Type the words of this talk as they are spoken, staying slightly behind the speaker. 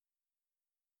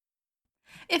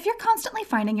If you're constantly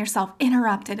finding yourself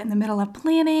interrupted in the middle of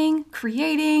planning,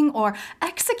 creating, or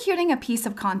executing a piece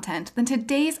of content, then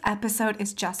today's episode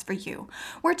is just for you.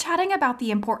 We're chatting about the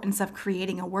importance of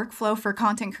creating a workflow for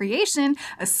content creation,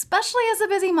 especially as a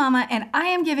busy mama, and I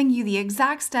am giving you the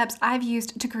exact steps I've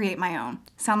used to create my own.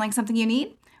 Sound like something you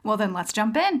need? Well, then let's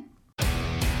jump in.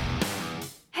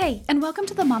 Hey, and welcome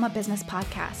to the Mama Business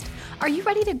Podcast. Are you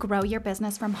ready to grow your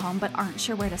business from home but aren't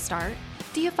sure where to start?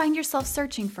 Do you find yourself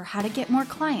searching for how to get more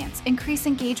clients, increase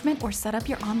engagement, or set up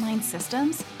your online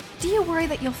systems? Do you worry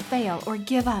that you'll fail or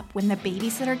give up when the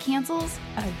babysitter cancels?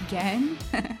 Again?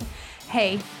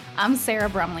 Hey, I'm Sarah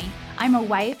Brumley. I'm a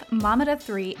wife, mama to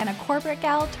three, and a corporate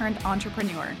gal turned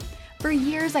entrepreneur. For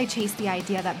years, I chased the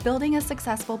idea that building a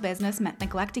successful business meant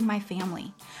neglecting my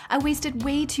family. I wasted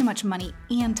way too much money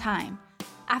and time.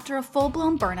 After a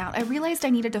full-blown burnout, I realized I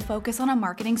needed to focus on a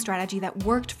marketing strategy that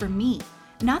worked for me,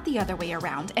 not the other way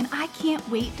around, and I can't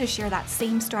wait to share that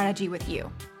same strategy with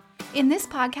you. In this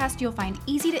podcast, you'll find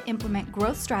easy-to-implement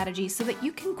growth strategies so that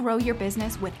you can grow your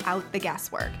business without the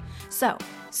guesswork. So,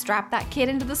 strap that kid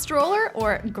into the stroller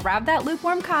or grab that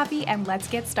lukewarm coffee and let's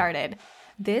get started.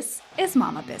 This is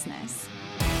Mama Business.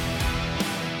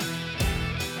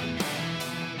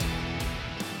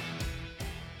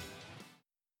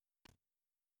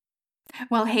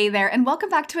 Well, hey there, and welcome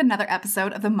back to another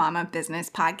episode of the Mama Business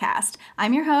Podcast.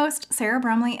 I'm your host, Sarah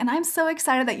Brumley, and I'm so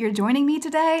excited that you're joining me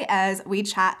today as we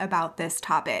chat about this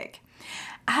topic.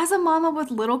 As a mama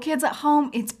with little kids at home,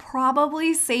 it's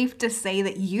probably safe to say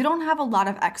that you don't have a lot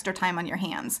of extra time on your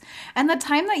hands. And the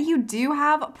time that you do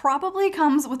have probably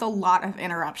comes with a lot of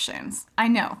interruptions. I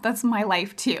know, that's my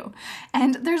life too.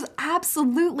 And there's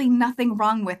absolutely nothing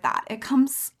wrong with that. It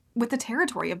comes with the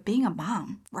territory of being a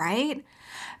mom, right?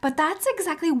 But that's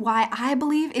exactly why I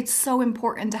believe it's so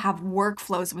important to have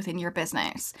workflows within your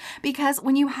business. Because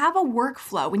when you have a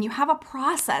workflow, when you have a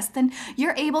process, then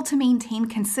you're able to maintain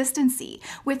consistency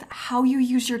with how you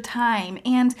use your time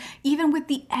and even with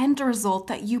the end result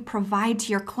that you provide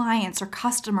to your clients or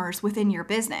customers within your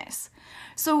business.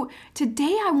 So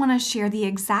today I want to share the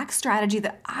exact strategy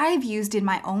that I've used in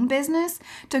my own business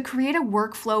to create a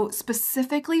workflow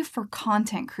specifically for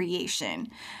content creation.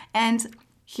 And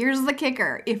here's the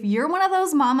kicker. If you're one of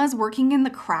those mamas working in the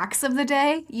cracks of the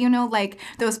day, like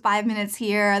those 5 minutes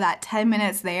here, that 10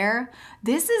 minutes there,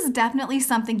 this is definitely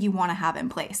something you want to have in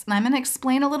place. And I'm going to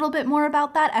explain a little bit more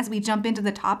about that as we jump into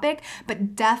the topic,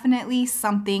 but definitely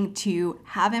something to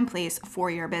have in place for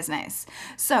your business.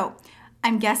 So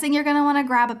I'm guessing you're going to want to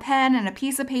grab a pen and a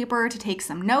piece of paper to take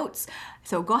some notes.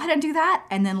 So go ahead and do that,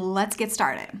 and then let's get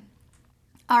started.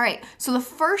 All right, so the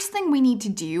first thing we need to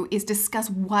do is discuss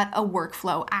what a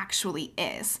workflow actually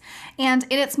is. And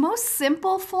in its most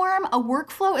simple form, a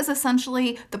workflow is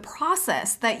essentially the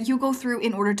process that you go through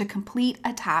in order to complete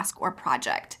a task or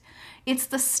project. It's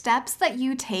the steps that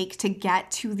you take to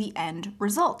get to the end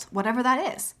result, whatever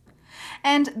that is.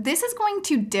 And this is going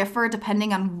to differ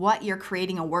depending on what you're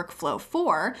creating a workflow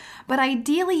for, but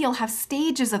ideally you'll have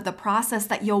stages of the process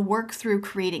that you'll work through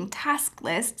creating task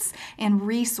lists and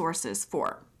resources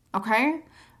for, okay?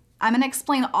 I'm going to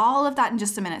explain all of that in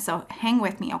just a minute, so hang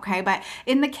with me, okay? But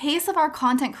in the case of our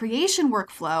content creation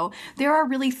workflow, there are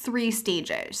really 3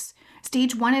 stages.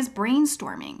 Stage 1 is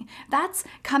brainstorming. That's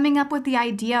coming up with the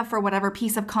idea for whatever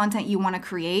piece of content you want to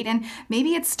create, and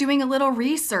maybe it's doing a little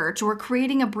research or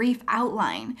creating a brief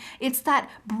outline. It's that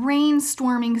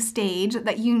brainstorming stage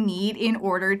that you need in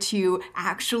order to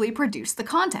actually produce the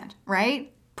content,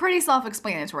 right? Pretty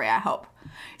self-explanatory, I hope.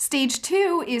 Stage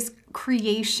 2 is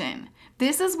creation.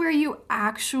 This is where you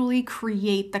actually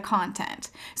create the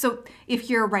content. So if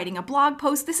you're writing a blog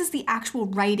post, this is the actual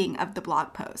writing of the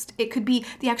blog post. It could be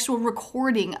the actual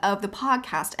recording of the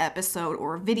podcast episode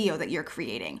or video that you're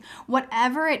creating.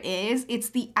 Whatever it is, it's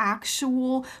the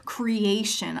actual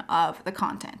creation of the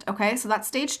content, okay? So that's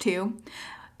stage 2.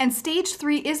 And stage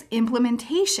 3 is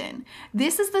implementation.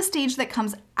 This is the stage that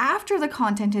comes after the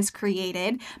content is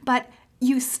created, but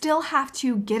you still have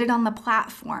to get it on the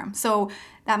platform. So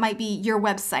that might be your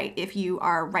website if you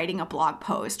are writing a blog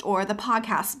post, or the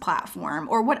podcast platform,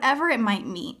 or whatever it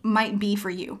might be for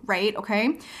you, right?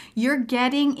 Okay? You're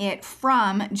getting it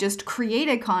from just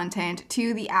created content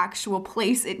to the actual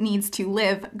place it needs to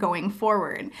live going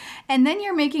forward. And then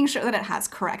you're making sure that it has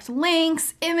correct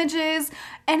links, images,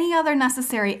 any other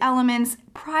necessary elements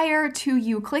prior to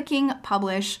you clicking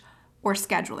publish or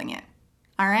scheduling it.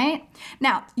 All right.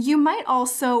 Now, you might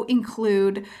also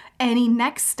include any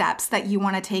next steps that you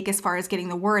want to take as far as getting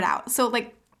the word out. So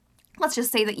Let's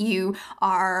just say that you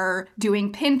are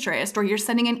doing Pinterest or you're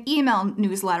sending an email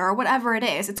newsletter or whatever it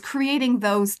is. It's creating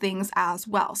those things as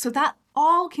well. So that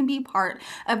all can be part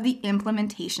of the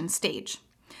implementation stage.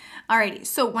 Alrighty,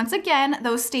 so once again,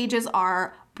 those stages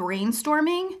are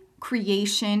brainstorming,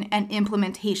 creation, and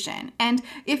implementation. And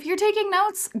if you're taking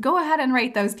notes, go ahead and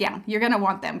write those down. You're gonna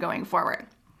want them going forward.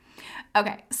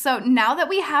 Okay, so now that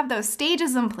we have those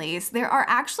stages in place, there are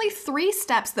actually 3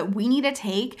 steps that we need to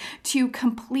take to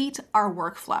complete our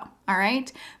workflow, all right?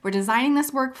 We're designing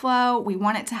this workflow. We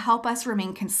want it to help us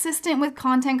remain consistent with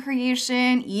content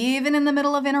creation, even in the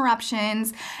middle of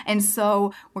interruptions. And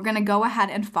so we're gonna go ahead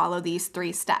and follow these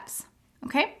 3 steps,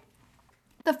 okay?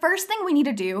 The first thing we need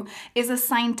to do is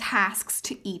assign tasks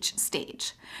to each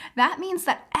stage. That means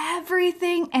that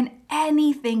everything and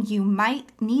anything you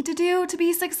might need to do to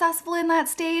be successful in that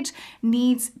stage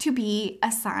needs to be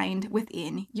assigned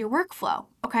within your workflow,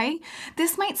 okay?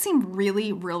 This might seem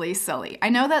really, really silly. I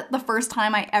know that the first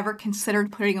time I ever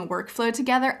considered putting a workflow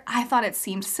together, I thought it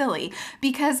seemed silly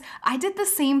because I did the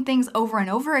same things over and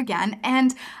over again,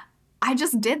 and I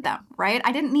just did them, right?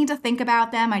 I didn't need to think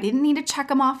about them. I didn't need to check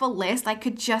them off a list. I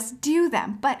could just do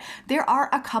them. But there are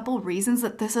a couple reasons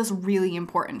that this is really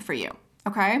important for you,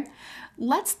 okay?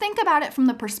 Let's think about it from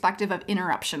the perspective of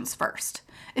interruptions first.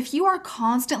 If you are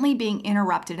constantly being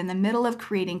interrupted in the middle of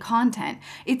creating content,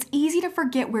 it's easy to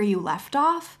forget where you left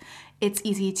off. It's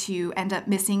easy to end up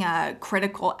missing a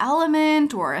critical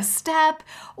element or a step,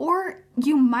 or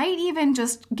you might even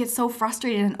just get so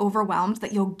frustrated and overwhelmed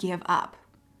that you'll give up.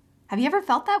 Have you ever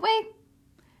felt that way?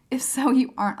 If so,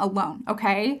 you aren't alone,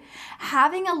 okay?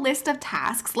 Having a list of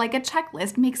tasks like a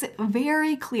checklist makes it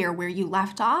very clear where you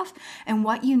left off and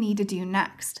what you need to do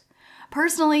next.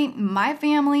 Personally, my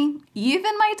family,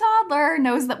 even my toddler,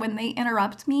 knows that when they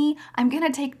interrupt me, I'm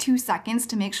gonna take 2 seconds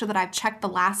to make sure that I've checked the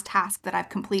last task that I've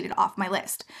completed off my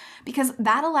list, because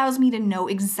that allows me to know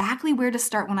exactly where to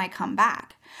start when I come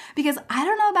back. Because I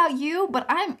don't know about you, but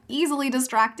I'm easily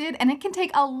distracted and it can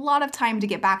take a lot of time to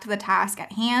get back to the task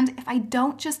at hand if I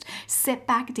don't just sit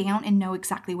back down and know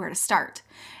exactly where to start.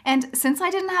 And since I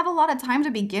didn't have a lot of time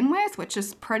to begin with, which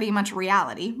is pretty much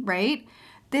reality, right?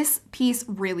 This piece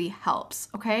really helps,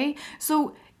 okay?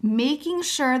 So making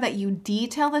sure that you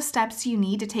detail the steps you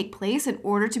need to take place in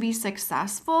order to be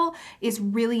successful is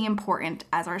really important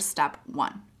as our step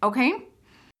 1, okay?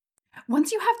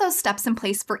 Once you have those steps in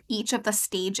place for each of the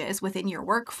stages within your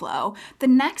workflow, the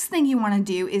next thing you want to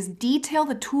do is detail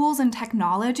the tools and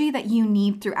technology that you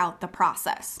need throughout the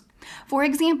process. For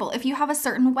example, if you have a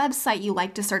certain website you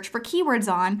like to search for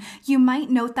keywords on, you might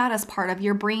note that as part of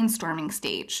your brainstorming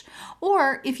stage.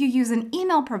 Or if you use an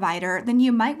email provider, then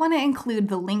you might want to include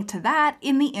the link to that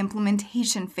in the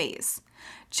implementation phase.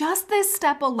 Just this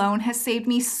step alone has saved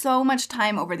me so much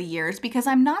time over the years because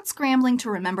I'm not scrambling to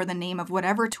remember the name of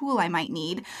whatever tool I might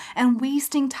need and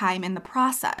wasting time in the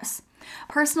process.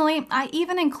 Personally, I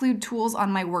even include tools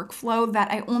on my workflow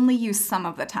that I only use some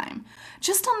of the time,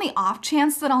 just on the off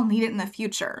chance that I'll need it in the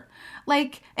future.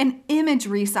 Like an image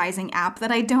resizing app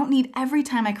that I don't need every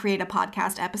time I create a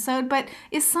podcast episode, but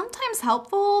is sometimes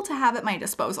helpful to have at my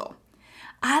disposal.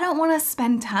 I don't want to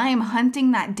spend time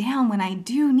hunting that down when I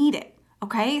do need it,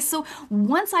 okay? So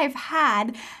once I've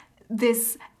had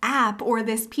this app or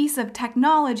this piece of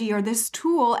technology or this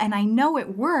tool and I know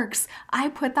it works, I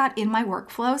put that in my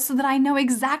workflow so that I know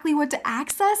exactly what to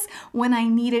access when I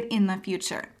need it in the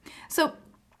future. So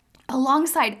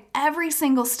alongside every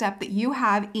single step that you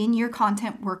have in your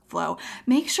content workflow,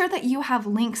 make sure that you have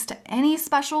links to any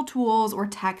special tools or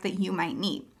tech that you might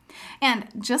need. And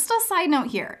just a side note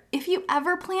here, if you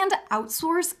ever plan to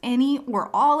outsource any or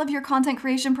all of your content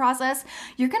creation process,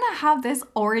 you're gonna have this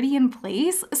already in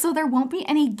place, so there won't be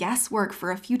any guesswork for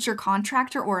a future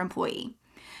contractor or employee.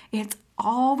 It's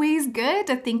always good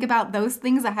to think about those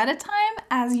things ahead of time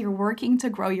as you're working to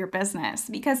grow your business,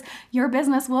 because your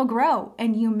business will grow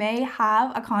and you may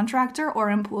have a contractor or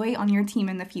employee on your team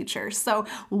in the future. So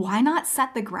why not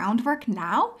set the groundwork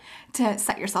now to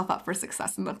set yourself up for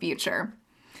success in the future?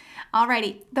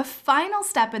 Alrighty, the final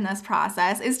step in this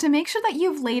process is to make sure that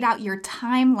you've laid out your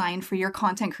timeline for your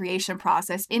content creation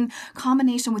process in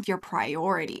combination with your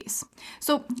priorities.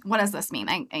 So what does this mean?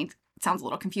 It sounds a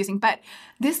little confusing, but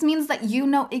this means that you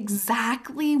know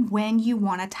exactly when you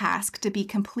want a task to be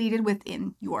completed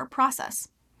within your process.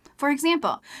 For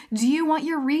example, do you want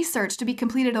your research to be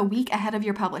completed a week ahead of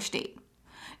your publish date?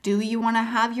 Do you want to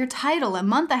have your title a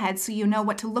month ahead so you know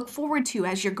what to look forward to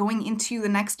as you're going into the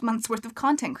next month's worth of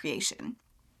content creation?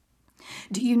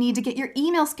 Do you need to get your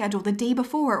email scheduled the day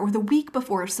before or the week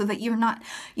before so that you're not,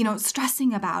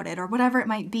 stressing about it or whatever it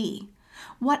might be?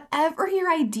 Whatever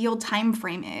your ideal time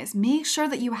frame is, make sure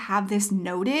that you have this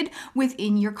noted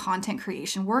within your content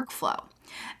creation workflow.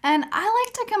 And I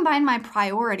like to combine my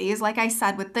priorities, like I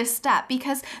said, with this step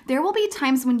because there will be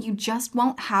times when you just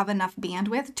won't have enough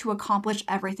bandwidth to accomplish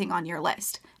everything on your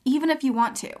list, even if you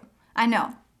want to. I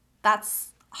know,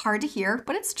 that's hard to hear,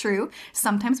 but it's true.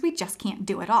 Sometimes we just can't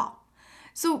do it all.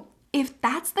 So if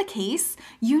that's the case,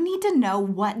 you need to know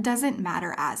what doesn't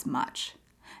matter as much.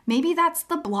 Maybe that's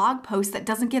the blog post that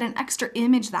doesn't get an extra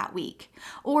image that week.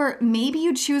 Or maybe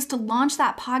you choose to launch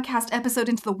that podcast episode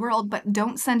into the world but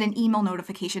don't send an email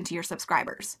notification to your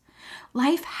subscribers.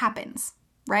 Life happens,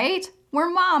 right? We're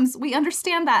moms. We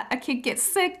understand that. A kid gets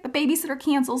sick, the babysitter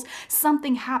cancels,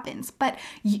 something happens. But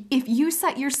if you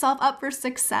set yourself up for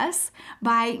success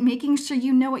by making sure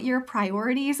you know what your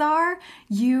priorities are,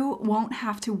 you won't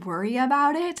have to worry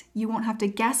about it. You won't have to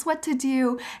guess what to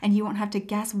do, and you won't have to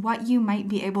guess what you might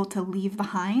be able to leave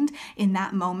behind in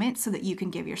that moment so that you can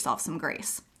give yourself some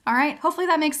grace. All right, hopefully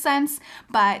that makes sense,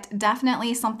 but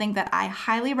definitely something that I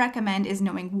highly recommend is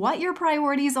knowing what your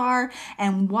priorities are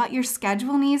and what your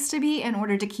schedule needs to be in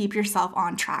order to keep yourself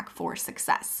on track for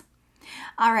success.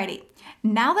 Alrighty,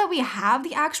 now that we have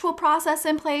the actual process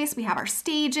in place, we have our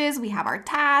stages, we have our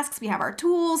tasks, we have our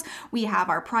tools, we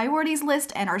have our priorities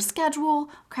list and our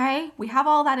schedule, okay? We have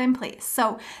all that in place.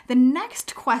 So the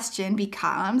next question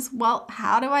becomes, well,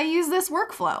 how do I use this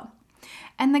workflow?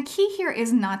 And the key here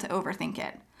is not to overthink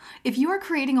it. If you are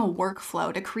creating a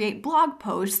workflow to create blog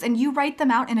posts and you write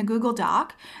them out in a Google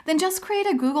Doc, then just create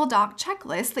a Google Doc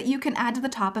checklist that you can add to the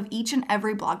top of each and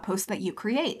every blog post that you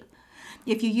create.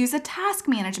 If you use a task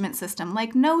management system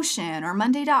like Notion or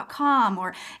Monday.com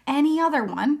or any other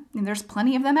one, and there's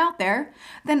plenty of them out there,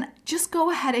 then just go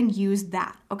ahead and use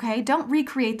that, okay? Don't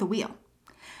recreate the wheel.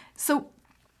 So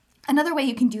another way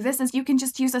you can do this is you can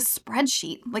just use a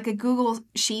spreadsheet, like a Google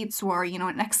Sheets or,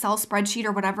 an Excel spreadsheet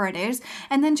or whatever it is,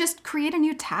 and then just create a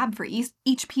new tab for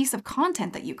each piece of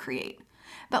content that you create.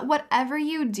 But whatever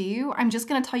you do, I'm just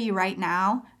going to tell you right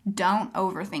now, don't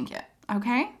overthink it,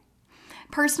 okay?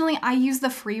 Personally, I use the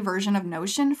free version of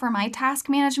Notion for my task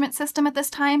management system at this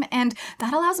time, and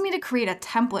that allows me to create a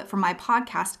template for my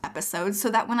podcast episodes so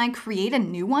that when I create a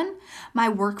new one, my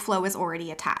workflow is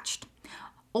already attached.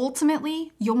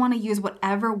 Ultimately, you'll want to use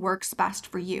whatever works best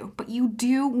for you, but you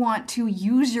do want to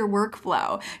use your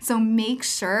workflow. So make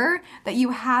sure that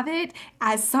you have it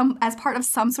as part of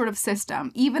some sort of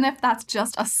system, even if that's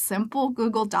just a simple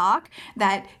Google Doc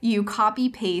that you copy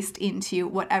paste into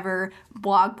whatever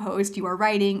blog post you are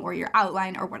writing or your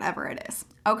outline or whatever it is.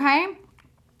 Okay?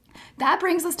 That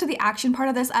brings us to the action part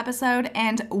of this episode,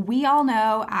 and we all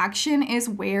know action is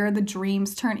where the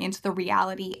dreams turn into the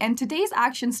reality. And today's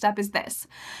action step is this.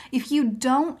 If you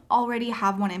don't already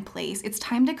have one in place, it's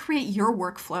time to create your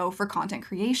workflow for content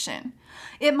creation.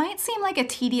 It might seem like a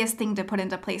tedious thing to put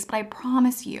into place, but I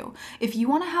promise you, if you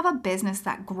want to have a business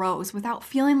that grows without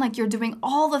feeling like you're doing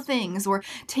all the things or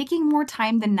taking more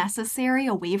time than necessary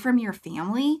away from your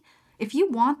family, if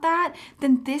you want that,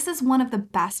 then this is one of the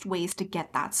best ways to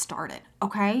get that started,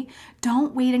 okay?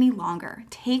 Don't wait any longer.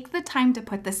 Take the time to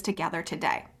put this together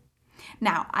today.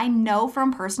 Now, I know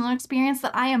from personal experience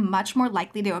that I am much more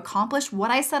likely to accomplish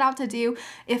what I set out to do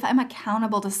if I'm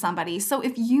accountable to somebody. So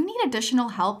if you need additional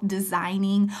help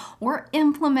designing or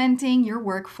implementing your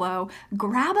workflow,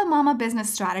 grab a Mama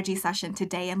Business strategy session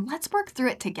today and let's work through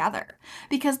it together.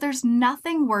 Because there's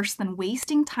nothing worse than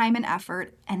wasting time and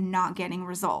effort and not getting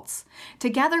results.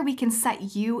 Together, we can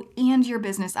set you and your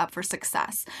business up for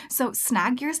success. So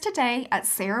snag yours today at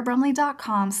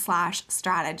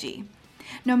sarahbrumley.com/strategy.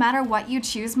 No matter what you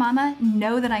choose, Mama,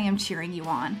 know that I am cheering you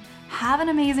on. Have an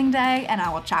amazing day, and I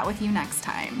will chat with you next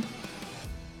time.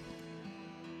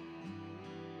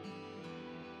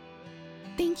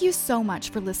 Thank you so much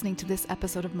for listening to this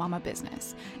episode of Mama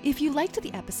Business. If you liked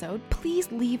the episode,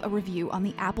 please leave a review on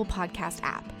the Apple Podcast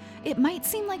app. It might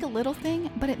seem like a little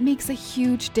thing, but it makes a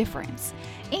huge difference.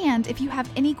 And if you have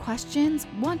any questions,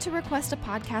 want to request a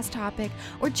podcast topic,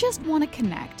 or just want to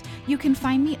connect, you can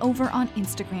find me over on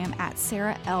Instagram at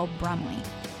Sarah L. Brumley.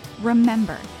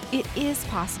 Remember, it is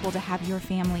possible to have your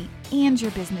family and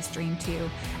your business dream too,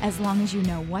 as long as you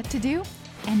know what to do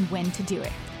and when to do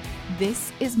it.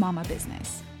 This is Mama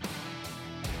Business.